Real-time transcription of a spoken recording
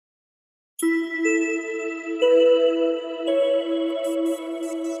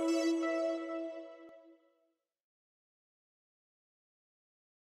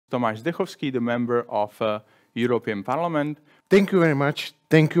Tomáš Zdechovský, the member of European Parliament. Thank you very much.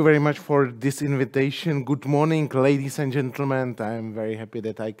 Thank you very much for this invitation. Good morning, ladies and gentlemen. I'm very happy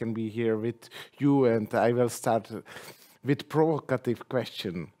that I can be here with you, and I will start with provocative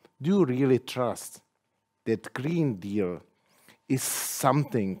question. Do you really trust that Green Deal is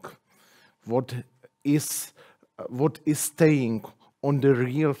something what is staying on the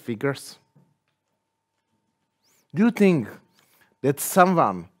real figures? Do you think that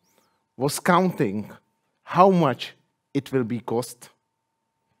someone was counting how much it will be cost?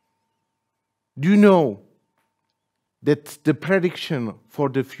 Do you know that the prediction for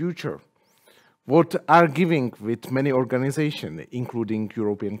the future, what are giving with many organizations, including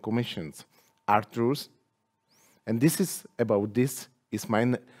European Commissions, are truth? And this is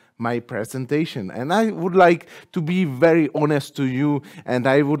my presentation. And I would like to be very honest to you, and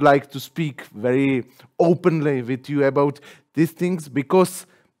I would like to speak very openly with you about these things, because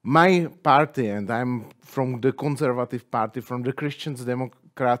my party, and I'm from the Conservative Party, from the Christian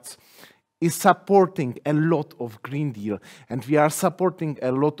Democrats, is supporting a lot of Green Deal, and we are supporting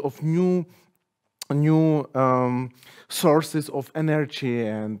a lot of new sources of energy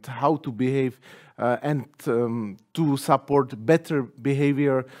and how to behave and to support better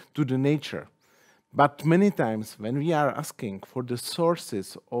behavior to the nature. But many times when we are asking for the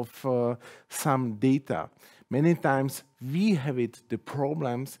sources of some data, many times we have the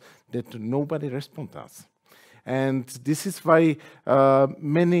problems that nobody responds us. And this is why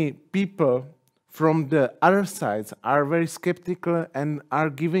many people from the other sides are very skeptical and are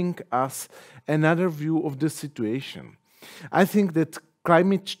giving us another view of the situation. I think that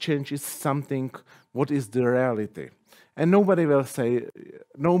climate change is something what is the reality. And nobody will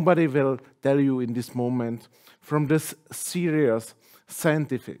tell you in this moment from this serious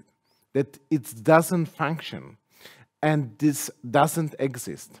scientific that it doesn't function and this doesn't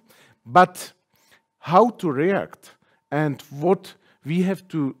exist. But how to react and what we have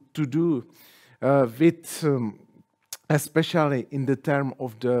to do especially in the term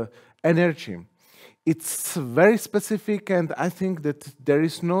of the energy, it's very specific, and I think that there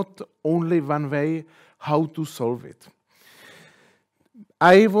is not only one way how to solve it.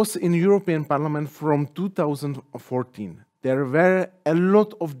 I was in European Parliament from 2014. There were a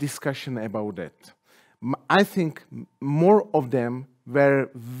lot of discussion about that. I think more of them were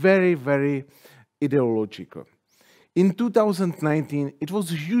very, very ideological. In 2019, it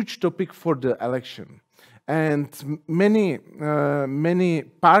was a huge topic for the election. And many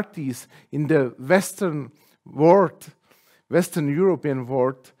parties in the Western European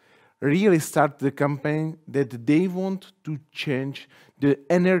world, really start the campaign that they want to change the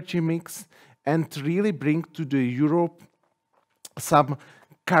energy mix and really bring to the Europe some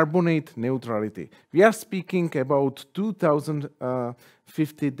carbonate neutrality. We are speaking about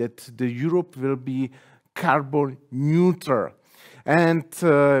 2050 that the Europe will be carbon neutral. And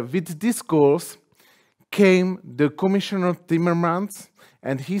with these goals came the Commissioner Timmermans,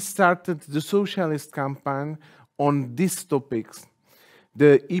 and he started the socialist campaign on these topics.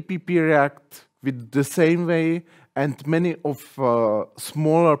 The EPP react with the same way, and many of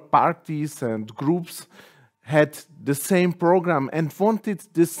smaller parties and groups had the same program and wanted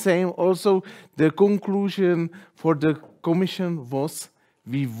the same. Also, the conclusion for the Commission was,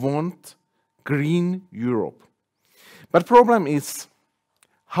 we want Green Europe. But problem is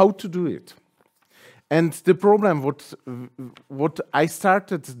how to do it. And the problem, what I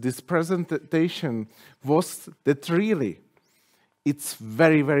started this presentation was that really it's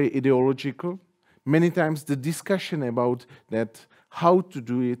very, very ideological. Many times the discussion about that, how to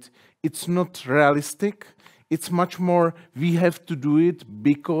do it, it's not realistic. It's much more, we have to do it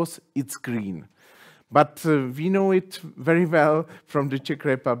because it's green. But we know it very well from the Czech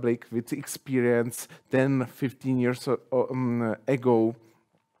Republic with experience 10, 15 years ago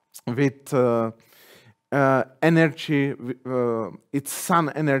with energy, it's sun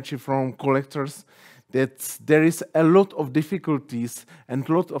energy from collectors, that there is a lot of difficulties and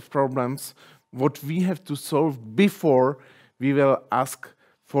a lot of problems what we have to solve before we will ask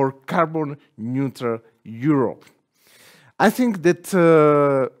for carbon neutral Europe. I think that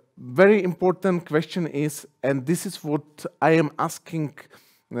very important question is, and this is what I am asking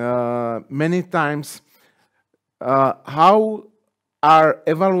many times, how are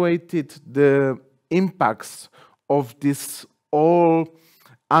evaluated the impacts of this all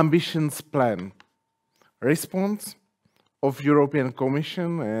ambitions plan? Response of European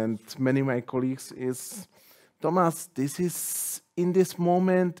Commission and many of my colleagues is, Thomas, this is in this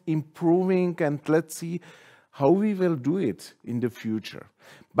moment improving, and let's see how we will do it in the future.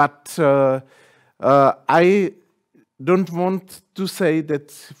 But I don't want to say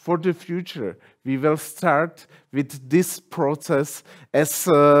that for the future we will start with this process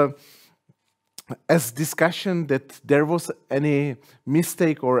as discussion that there was any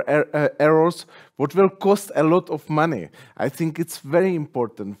mistake or errors, what will cost a lot of money. I think it's very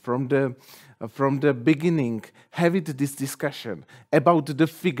important from the beginning having this discussion about the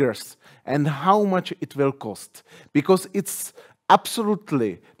figures and how much it will cost, because it's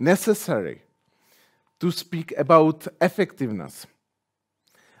absolutely necessary to speak about effectiveness.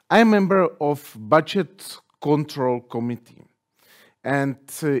 I'm a member of Budget Control Committee. And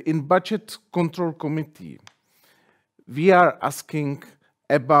in Budget Control Committee, we are asking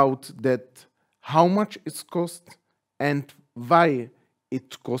about that, how much it costs and why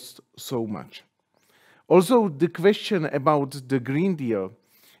it costs so much. Also, the question about the Green Deal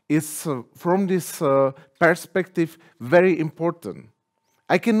is, from this perspective, very important.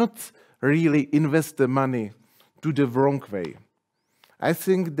 I cannot really invest the money to the wrong way. I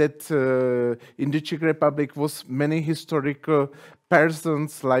think that in the Czech Republic was many historical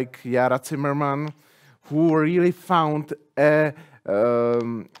persons like Jara Zimmerman who really found a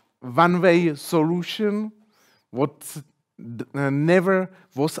one-way solution what never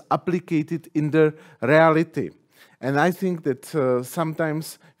was applied in the reality. And I think that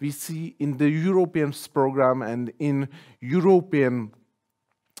sometimes we see in the European program and in European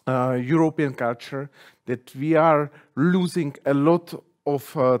culture that we are losing a lot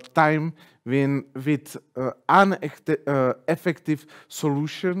of time with ineffective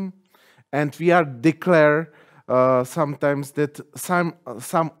solution, and we are declare sometimes that some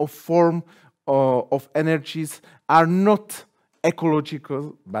of form of energies are not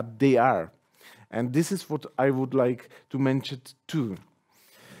ecological, but they are. And this is what I would like to mention too.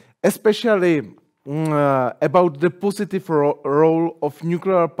 Especially about the positive role of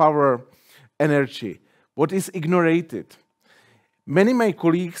nuclear power energy, what is ignored. Many of my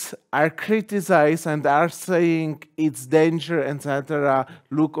colleagues are criticized and are saying it's danger, etc.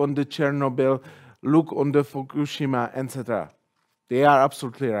 Look on the Chernobyl, look on the Fukushima, etc. They are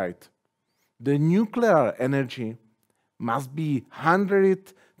absolutely right. The nuclear energy must be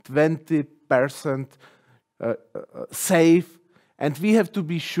 120% safe, and we have to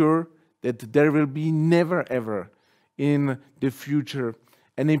be sure that there will be never ever in the future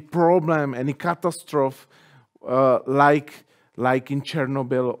any problem, any catastrophe like in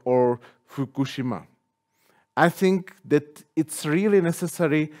Chernobyl or Fukushima. I think that it's really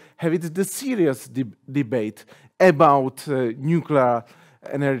necessary having the serious debate about nuclear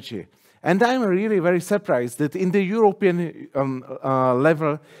energy. And I'm really very surprised that in the European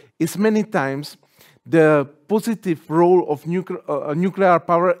level is many times the positive role of nuclear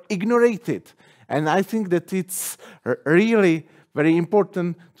power ignored. And I think that it's really very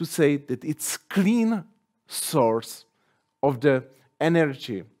important to say that it's clean source of the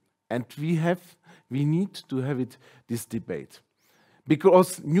energy. And we need to have this debate.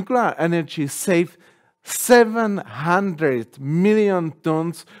 Because nuclear energy saves 700 million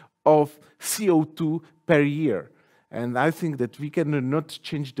tons of CO2 per year. And I think that we cannot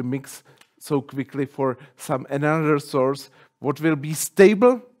change the mix so quickly for some another source. What will be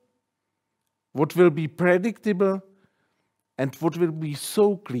stable, what will be predictable, and what will be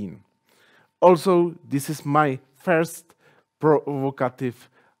so clean. Also, this is my first provocative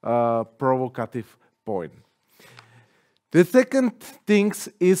point. The second thing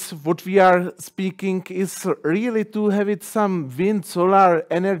is what we are speaking is really to have it some wind solar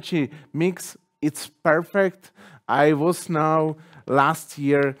energy mix. It's perfect. I was now last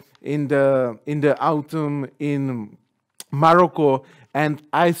year in the autumn in Morocco, and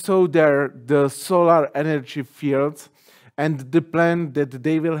I saw there the solar energy fields and the plan that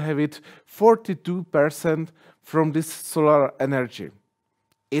they will have it 42% from this solar energy.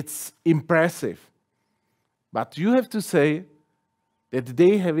 It's impressive. But you have to say that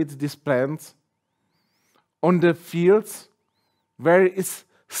they have these plants on the fields where it's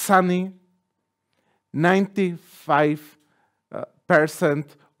sunny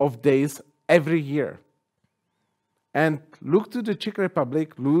 95% of days every year. And look to the Czech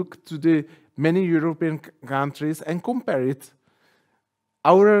Republic, look to the many European countries and compare it.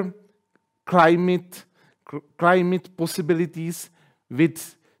 Our climate possibilities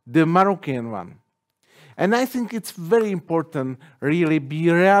with the Moroccan one. And I think it's very important really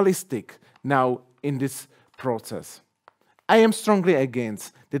be realistic now in this process. I am strongly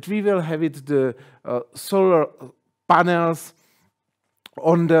against that we will have the solar panels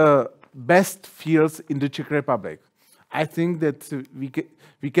on the best fields in the Czech Republic. I think that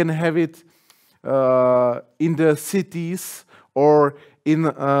we can have it in the cities or in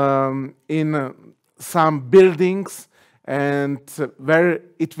some buildings and where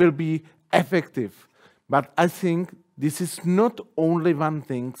it will be effective. But I think this is not only one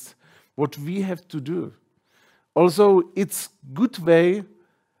thing what we have to do. Also, it's good way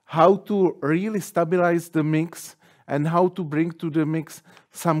how to really stabilize the mix and how to bring to the mix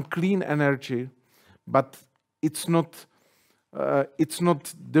some clean energy, but it's not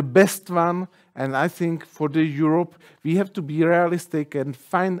the best one. And I think for the Europe, we have to be realistic and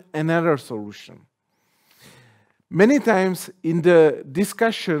find another solution. Many times in the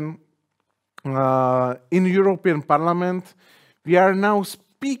discussion in European Parliament, we are now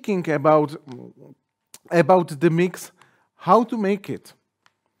speaking about the mix, how to make it.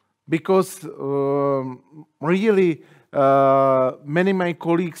 Because really many of my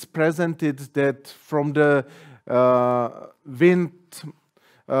colleagues presented that from the wind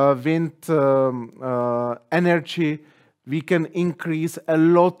energy, we can increase a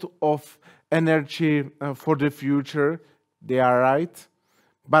lot of energy for the future. They are right.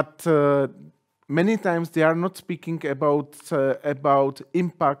 But many times they are not speaking about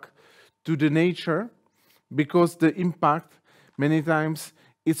impact to the nature, because the impact many times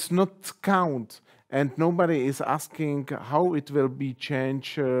it's not count, and nobody is asking how it will be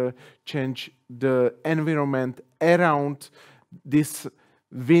change the environment around this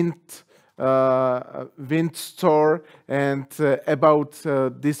wind store, and about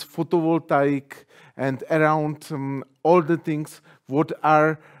this photovoltaic, and around all the things what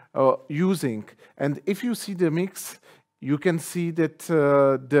are using. And if you see the mix, you can see that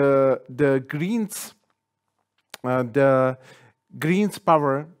the greens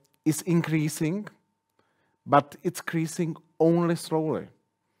power is increasing, but it's increasing only slowly,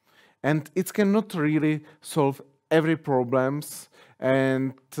 and it cannot really solve every problems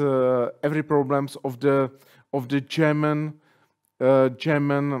and every problems of the German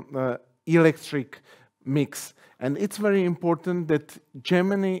electric mix. And it's very important that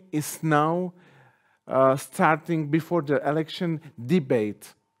Germany is now starting before the election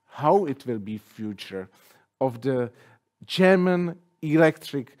debate how it will be future of the German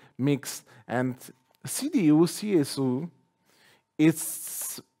electric mix. And CDU, CSU,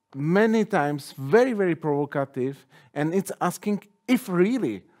 it's many times very, very provocative, and it's asking if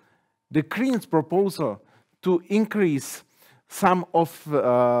really the Greens proposal to increase some of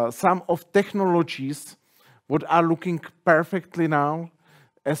technologies what are looking perfectly now,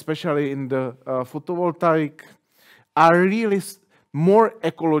 especially in the photovoltaic, are really more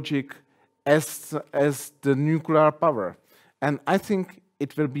ecologic as the nuclear power. And I think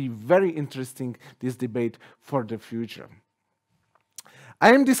it will be very interesting, this debate for the future.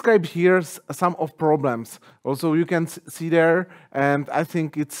 I am described here some of problems. Also, you can see there, and I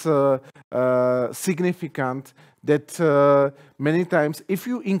think it's significant that many times, if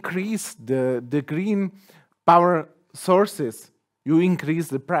you increase the green power sources, you increase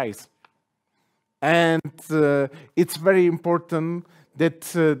the price. And it's very important that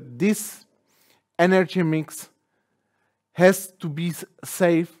this energy mix has to be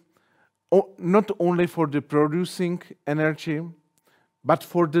safe, not only for the producing energy, but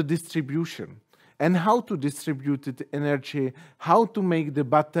for the distribution. And how to distribute the energy, how to make the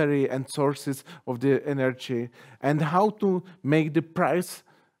battery and sources of the energy, and how to make the price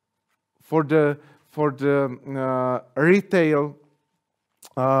for the retail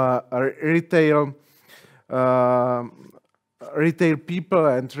people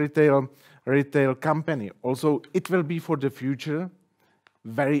and retail company. Also, it will be for the future,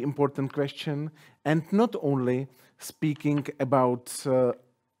 very important question, and not only speaking about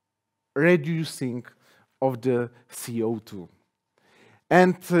reducing of the CO2.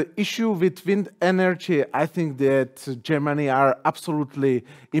 And issue with wind energy, I think that Germany are absolutely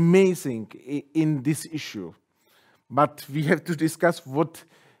amazing in this issue. But we have to discuss what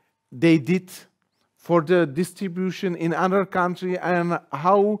they did for the distribution in other countries and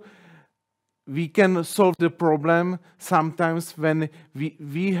how we can solve the problem sometimes when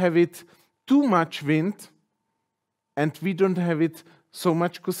we have it too much wind and we don't have it so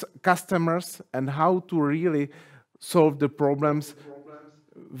much customers, and how to really solve the problems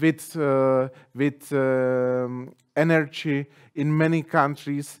with energy in many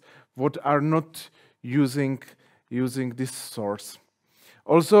countries what are not using this source.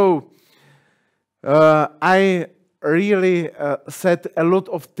 Also, I really said a lot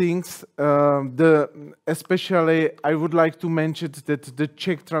of things. Especially, I would like to mention that the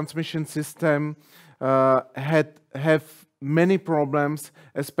Czech transmission system have many problems,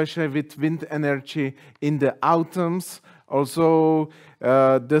 especially with wind energy in the autumns. Also,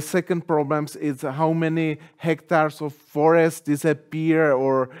 the second problem is how many hectares of forest disappear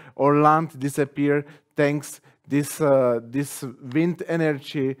or land disappear thanks this wind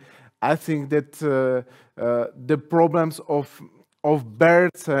energy, I think that the problems of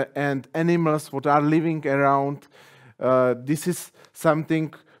birds and animals what are living around, this is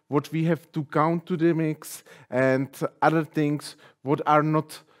something what we have to count to the mix, and other things what are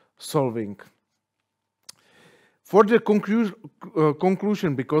not solving. For the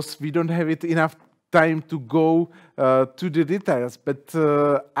conclusion, because we don't have enough time to go to the details, but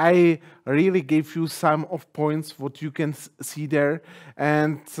I really gave you some of points what you can see there,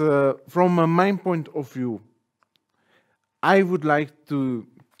 and from my point of view, I would like to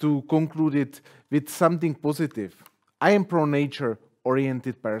conclude it with something positive. I am pro-nature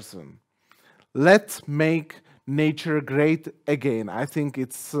oriented person. Let's make nature great again. I think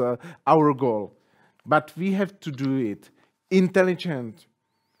it's our goal. But we have to do it intelligent,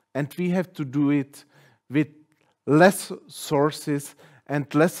 and we have to do it with less sources and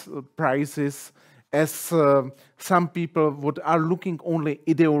less prices, as some people what are looking only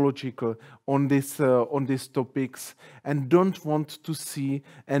ideological on these topics and don't want to see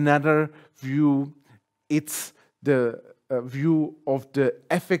another view. It's the view of the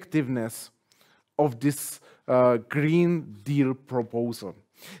effectiveness of this Green Deal proposal.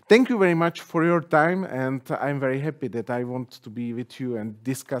 Thank you very much for your time, and I'm very happy that I want to be with you and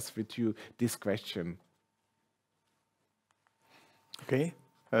discuss with you this question. Okay,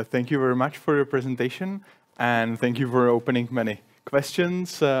 thank you very much for your presentation, and thank you for opening many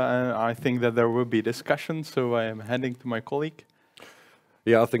questions. I think that there will be discussion, so I am handing to my colleague.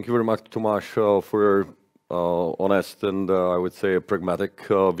 Yeah, thank you very much, Tomáš, for your honest and I would say a pragmatic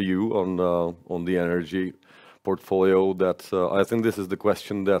view on the energy portfolio. That I think this is the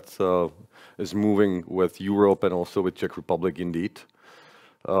question that is moving with Europe and also with Czech Republic indeed.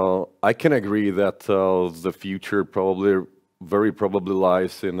 I can agree that the future very probably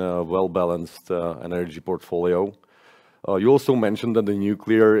lies in a well-balanced energy portfolio. You also mentioned that the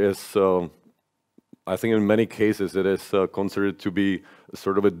nuclear is, I think in many cases it is considered to be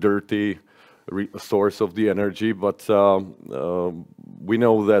sort of a dirty source of the energy, but we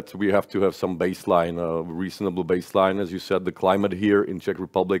know that we have to have some baseline, a reasonable baseline. As you said, the climate here in Czech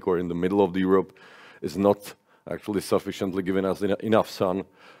Republic or in the middle of Europe is not actually sufficiently giving us enough sun.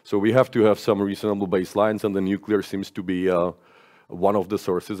 So we have to have some reasonable baselines, and the nuclear seems to be one of the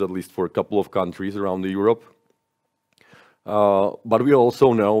sources, at least for a couple of countries around Europe. But we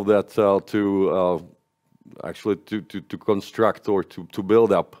also know that to construct or to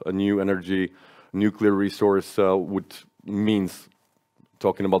build up a new nuclear resource would means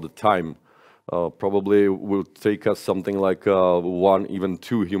talking about the time. Probably will take us something like 1, even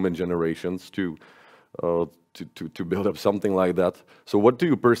 2 human generations to build up something like that. So what do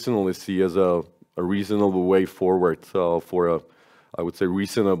you personally see as a reasonable way forward for I would say,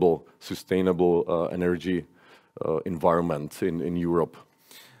 reasonable, sustainable energy environment in Europe?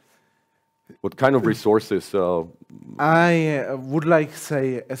 What kind of resources? I would like to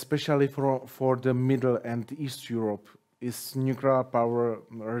say, especially for the Middle and East Europe, is nuclear power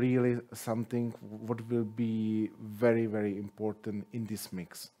really something what will be very, very important in this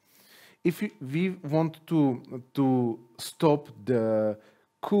mix. If we want to stop the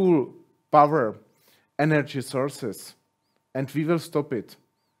coal power energy sources, and we will stop it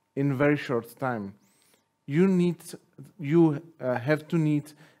in very short time, you have to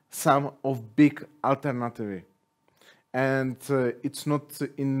need some of big alternative. And it's not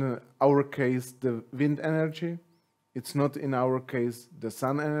in our case the wind energy, it's not in our case the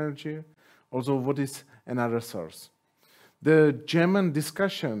sun energy. Also, what is another source? The German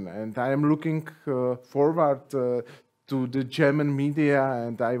discussion, and I am looking forward to the German media,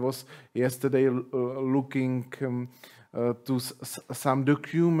 and I was yesterday looking to some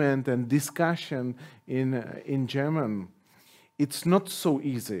document and discussion in German. It's not so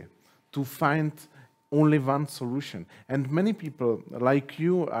easy to find only one solution. And many people like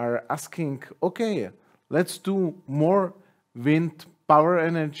you are asking, okay, let's do more wind power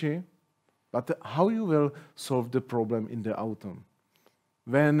energy, but how you will solve the problem in the autumn?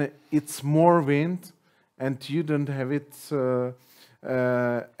 When it's more wind and you don't have it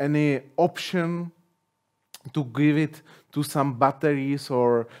any option to give it to some batteries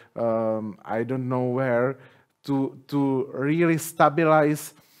or I don't know where, to really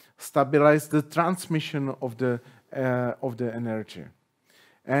stabilize the transmission of the energy.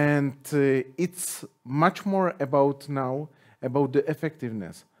 And it's much more about now about the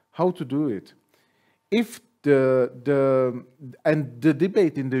effectiveness, how to do it. If the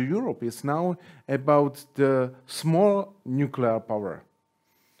debate in the Europe is now about the small nuclear power.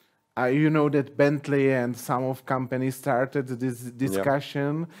 You know that Bentley and some of companies started this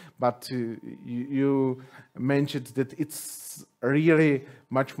discussion, but you mentioned that it's really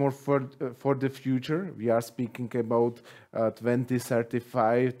much more for the future. We are speaking about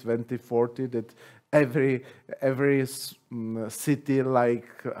 2035, 2040, that every city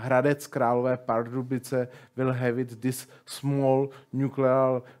like Hradec Králové, Pardubice will have this small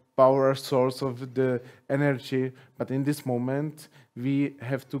nuclear power source of the energy. But in this moment, we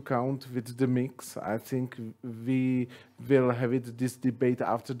have to count with the mix. I think we will have this debate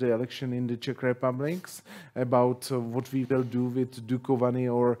after the election in the Czech Republic about what we will do with Dukovany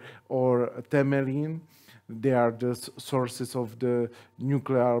or Temelín. They are the sources of the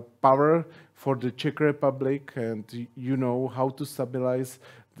nuclear power for the Czech Republic, and you know how to stabilize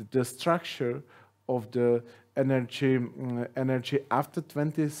the structure of the energy after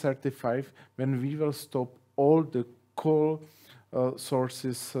 2035, when we will stop all the coal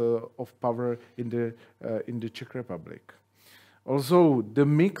sources of power in the Czech Republic. Also, the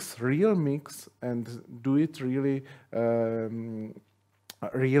real mix, and do it really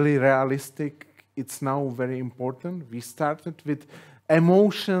realistic. It's now very important. We started with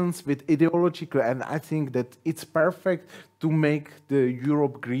emotions, with ideological, and I think that it's perfect to make the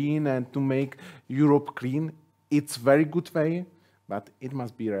Europe green and to make Europe clean. It's very good way, but it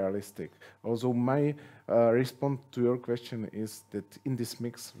must be realistic. Also, my response to your question is that in this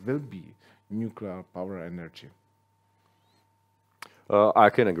mix will be nuclear power energy. I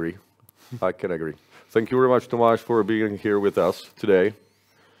can agree. I can agree. Thank you very much, Tomáš, for being here with us today.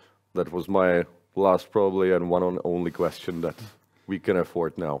 That was my last probably and one and only question that we can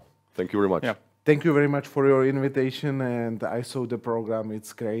afford now. Thank you very much. Yeah. Thank you very much for your invitation, and I saw the program.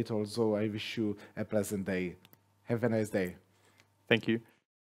 It's great. Also, I wish you a pleasant day. Have a nice day. Thank you.